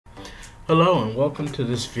Hello and welcome to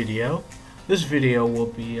this video. This video will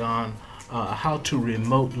be on how to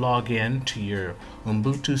remote log in to your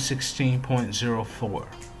Ubuntu 16.04.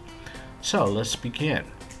 So let's begin.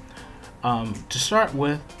 To start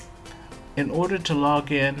with, in order to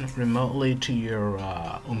log in remotely to your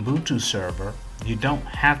Ubuntu server, you don't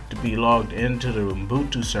have to be logged into the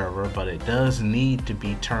Ubuntu server, but it does need to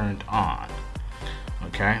be turned on.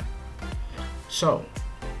 Okay? So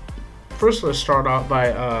first, let's start out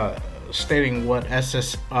by stating what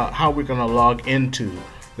how we're going to log into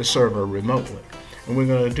the server remotely, and we're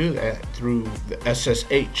going to do that through the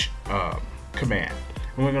SSH command,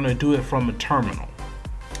 and we're going to do it from a terminal,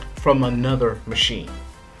 from another machine.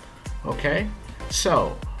 Okay,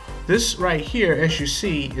 so this right here, as you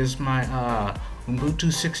see, is my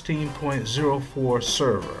Ubuntu 16.04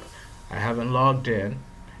 server. I haven't logged in.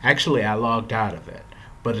 Actually, I logged out of it,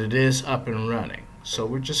 but it is up and running. So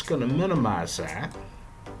we're just going to minimize that.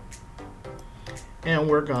 And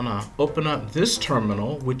we're gonna open up this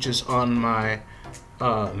terminal, which is on my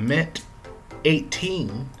Mint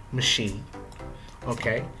 18 machine.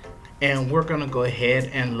 Okay, and we're gonna go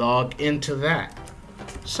ahead and log into that.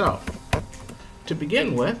 So to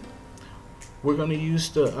begin with, we're gonna use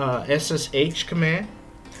the SSH command,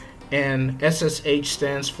 and SSH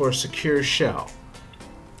stands for Secure Shell.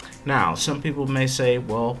 Now, some people may say,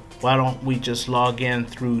 well, why don't we just log in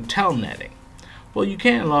through telnetting? Well, you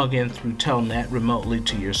can log in through Telnet remotely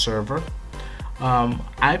to your server.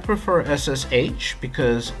 I prefer SSH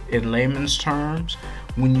because, in layman's terms,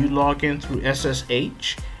 when you log in through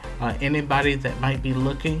SSH, anybody that might be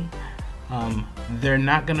looking, they're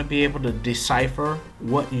not going to be able to decipher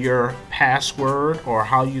what your password or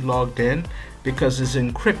how you logged in, because it's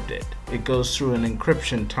encrypted. It goes through an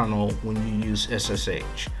encryption tunnel when you use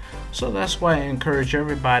SSH. So that's why I encourage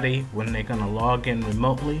everybody, when they're going to log in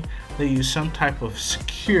remotely, they use some type of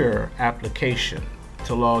secure application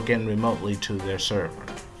to log in remotely to their server.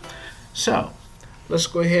 So let's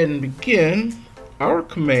go ahead and begin. Our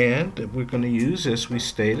command that we're going to use, as we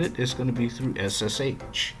stated, is going to be through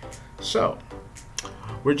SSH. So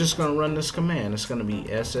we're just going to run this command. It's going to be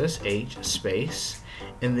SSH space,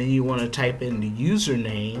 and then you want to type in the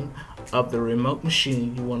username of the remote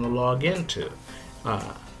machine you want to log into.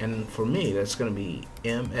 And for me, that's going to be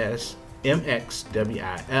MXWIL,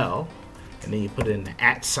 and then you put in the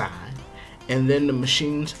 @ and then the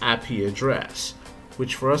machine's IP address,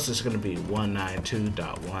 which for us is going to be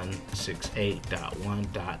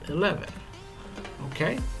 192.168.1.11.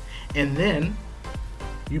 Okay, and then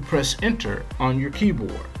you press enter on your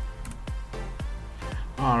keyboard.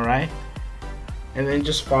 All right, and then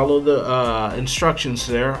just follow the instructions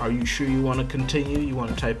there. Are you sure you want to continue? You want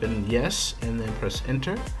to type in yes and then press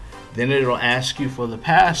enter. Then it'll ask you for the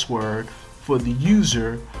password for the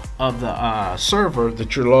user of the server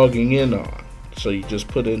that you're logging in on. So you just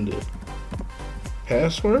put in the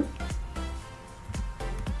password,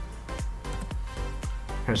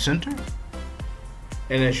 press enter,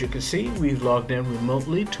 and as you can see, we've logged in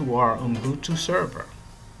remotely to our Ubuntu server.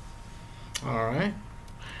 Alright,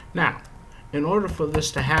 now in order for this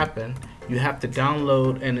to happen, you have to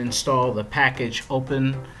download and install the package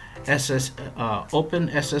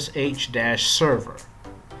OpenSSH-server.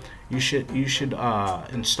 You should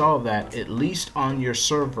install that at least on your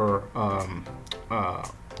server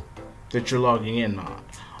that you're logging in on.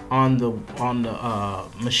 On the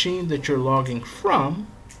machine that you're logging from,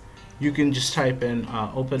 you can just type in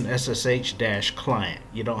OpenSSH-client.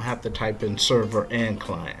 You don't have to type in server and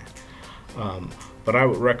client. But I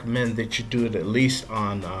would recommend that you do it at least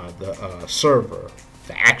on the server,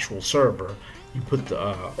 the actual server. You put the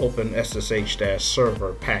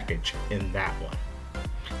OpenSSH-server package in that one.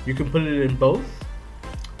 You can put it in both,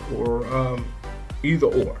 or either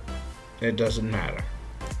or. It doesn't matter.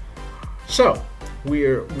 So we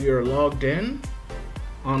are logged in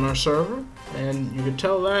on our server, and you can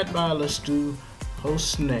tell that by, let's do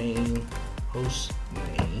hostname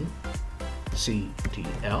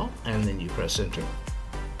CTL, and then you press enter.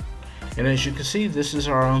 And as you can see, this is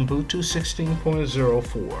our Ubuntu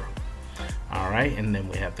 16.04. Alright, and then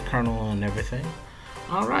we have the kernel and everything.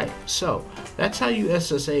 Alright, so that's how you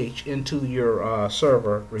SSH into your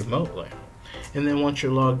server remotely. And then once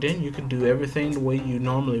you're logged in, you can do everything the way you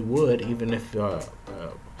normally would, even if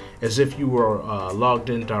as if you were logged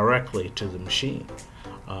in directly to the machine.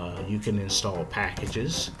 You can install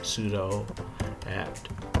packages, sudo apt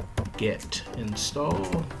get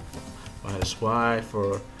install -y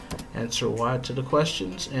for answer Y to the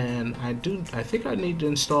questions, and I think I need to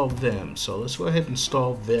install them. So let's go ahead and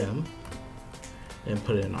install them and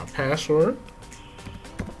put in our password.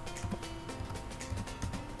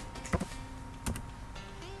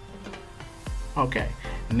 Okay,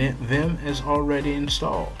 Vim is already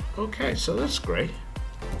installed. Okay, so that's great.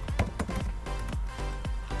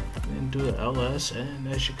 Then do the ls, and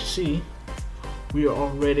as you can see, we are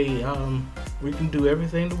already we can do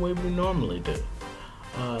everything the way we normally do.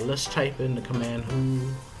 Let's type in the command who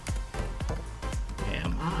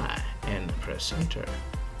am I and press enter.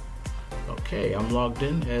 Okay, I'm logged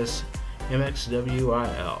in as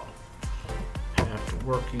mxwil. After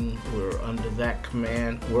working, we're under that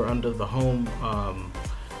command. We're under the home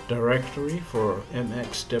directory for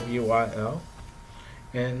mxwil,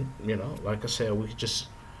 and you know, like I said, we could just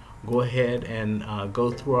go ahead and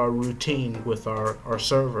go through our routine with our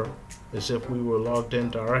server as if we were logged in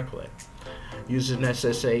directly. Using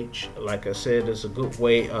SSH, like I said, is a good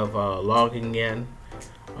way of logging in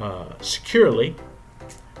securely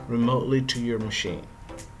remotely to your machine,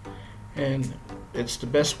 and it's the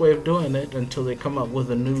best way of doing it until they come up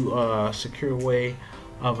with a new secure way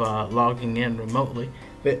of logging in remotely.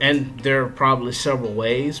 And there are probably several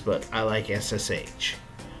ways, but I like SSH.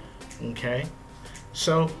 Okay,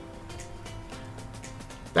 so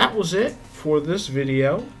that was it for this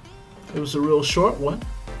video. It was a real short one.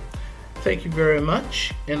 Thank you very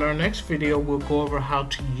much. In our next video, we'll go over how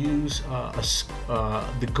to use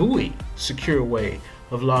the GUI secure way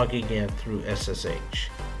of logging in through SSH.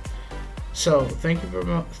 So thank you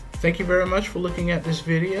very much for looking at this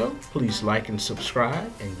video. Please like and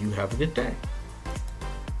subscribe, and you have a good day.